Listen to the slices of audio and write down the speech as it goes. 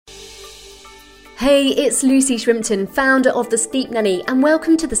Hey, it's Lucy Shrimpton, founder of The Sleep Nanny, and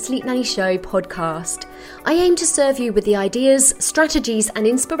welcome to the Sleep Nanny Show podcast. I aim to serve you with the ideas, strategies, and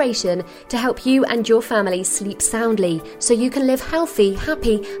inspiration to help you and your family sleep soundly so you can live healthy,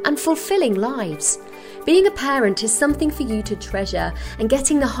 happy, and fulfilling lives. Being a parent is something for you to treasure, and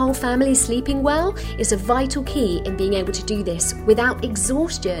getting the whole family sleeping well is a vital key in being able to do this without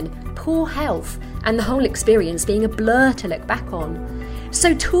exhaustion, poor health, and the whole experience being a blur to look back on.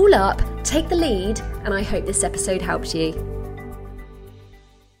 So tool up, take the lead, and I hope this episode helps you.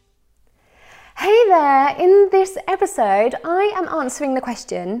 Hey there, in this episode I am answering the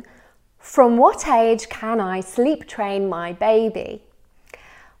question, from what age can I sleep train my baby?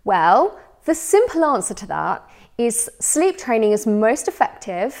 Well, the simple answer to that is sleep training is most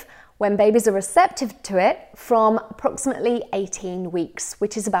effective when babies are receptive to it from approximately 18 weeks,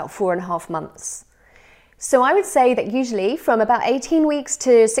 which is about 4.5 months. So I would say that usually from about 18 weeks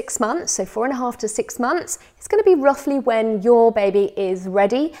to 6 months, so 4.5 to 6 months, it's going to be roughly when your baby is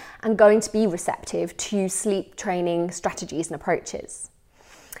ready and going to be receptive to sleep training strategies and approaches.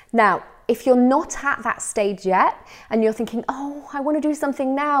 Now, if you're not at that stage yet and you're thinking, oh, I want to do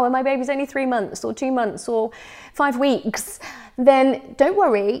something now and my baby's only 3 months or 2 months or 5 weeks, then don't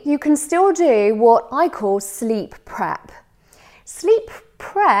worry, you can still do what I call sleep prep. Sleep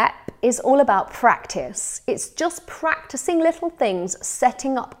prep is all about practice. It's just practicing little things,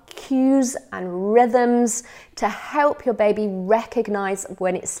 setting up cues and rhythms to help your baby recognize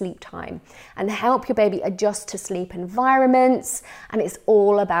when it's sleep time and help your baby adjust to sleep environments. And it's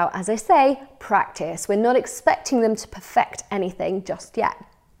all about, as I say, practice. We're not expecting them to perfect anything just yet.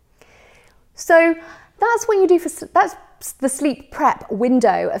 So that's what you do that's the sleep prep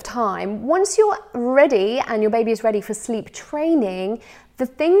window of time. Once you're ready and your baby is ready for sleep training, the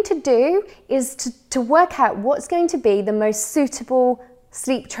thing to do is to work out what's going to be the most suitable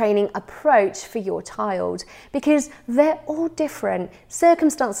sleep training approach for your child, because they're all different,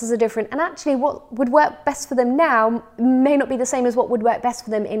 circumstances are different, and actually what would work best for them now may not be the same as what would work best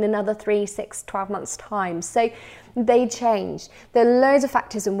for them in another 3, 6, 12 months time. So they change. There are loads of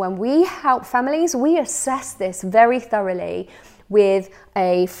factors, and when we help families, we assess this very thoroughly with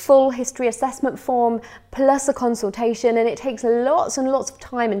a full history assessment form plus a consultation, and it takes lots and lots of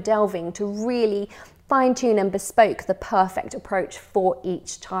time and delving to really fine-tune and bespoke the perfect approach for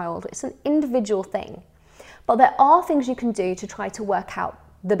each child. It's an individual thing, but there are things you can do to try to work out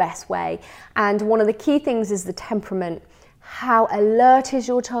the best way, and one of the key things is the temperament. How alert is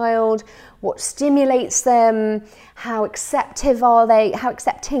your child? What stimulates them? How accepting are they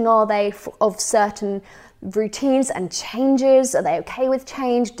of certain routines and changes? Are they okay with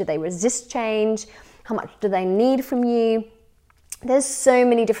change? Do they resist change? How much do they need from you? There's so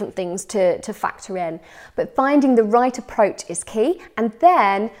many different things to factor in, but finding the right approach is key, and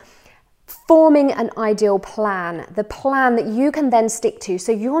then forming an ideal plan, the plan that you can then stick to,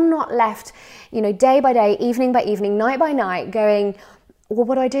 so you're not left, day by day, evening by evening, night by night, going, well,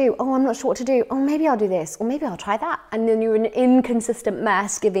 what do I do? Oh, I'm not sure what to do. Oh, maybe I'll do this, or maybe I'll try that. And then you're an inconsistent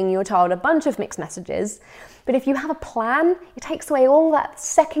mess, giving your child a bunch of mixed messages. But if you have a plan, it takes away all that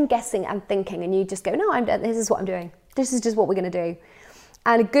second guessing and thinking, and you just go, no, this is what I'm doing. This is just what we're going to do.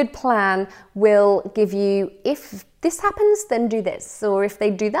 And a good plan will give you, if this happens, then do this. Or if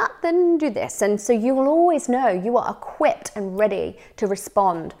they do that, then do this. And so you will always know you are equipped and ready to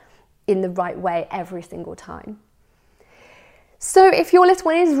respond in the right way every single time. So if your little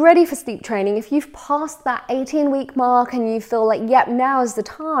one is ready for sleep training, if you've passed that 18-week mark and you feel like, yep, now is the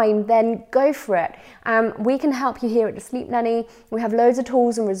time, then go for it. We can help you here at The Sleep Nanny. We have loads of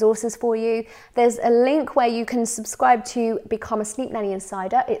tools and resources for you. There's a link where you can subscribe to become a Sleep Nanny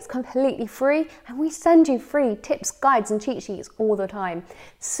Insider. It's completely free, and we send you free tips, guides, and cheat sheets all the time.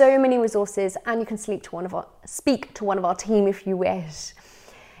 So many resources, and you can speak to one of our team if you wish.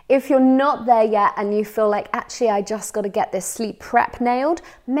 If you're not there yet and you feel like, actually, I just got to get this sleep prep nailed,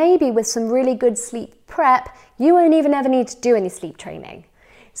 maybe with some really good sleep prep, you won't even ever need to do any sleep training.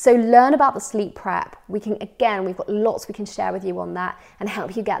 So learn about the sleep prep. We've got lots we can share with you on that and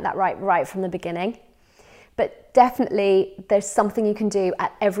help you get that right from the beginning. But definitely there's something you can do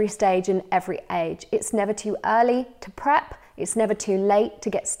at every stage and every age. It's never too early to prep. It's never too late to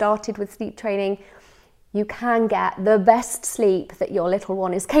get started with sleep training. You can get the best sleep that your little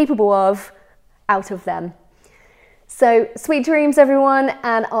one is capable of out of them. So sweet dreams, everyone,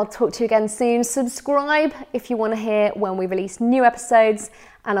 and I'll talk to you again soon. Subscribe if you want to hear when we release new episodes,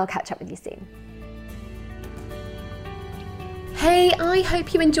 and I'll catch up with you soon. Hey, I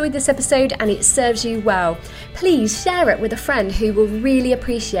hope you enjoyed this episode and it serves you well. Please share it with a friend who will really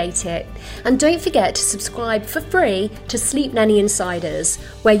appreciate it. And don't forget to subscribe for free to Sleep Nanny Insiders,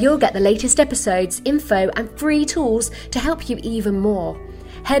 where you'll get the latest episodes, info and free tools to help you even more.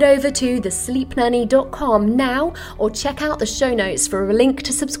 Head over to thesleepnanny.com now or check out the show notes for a link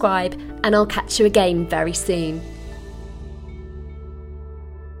to subscribe, and I'll catch you again very soon.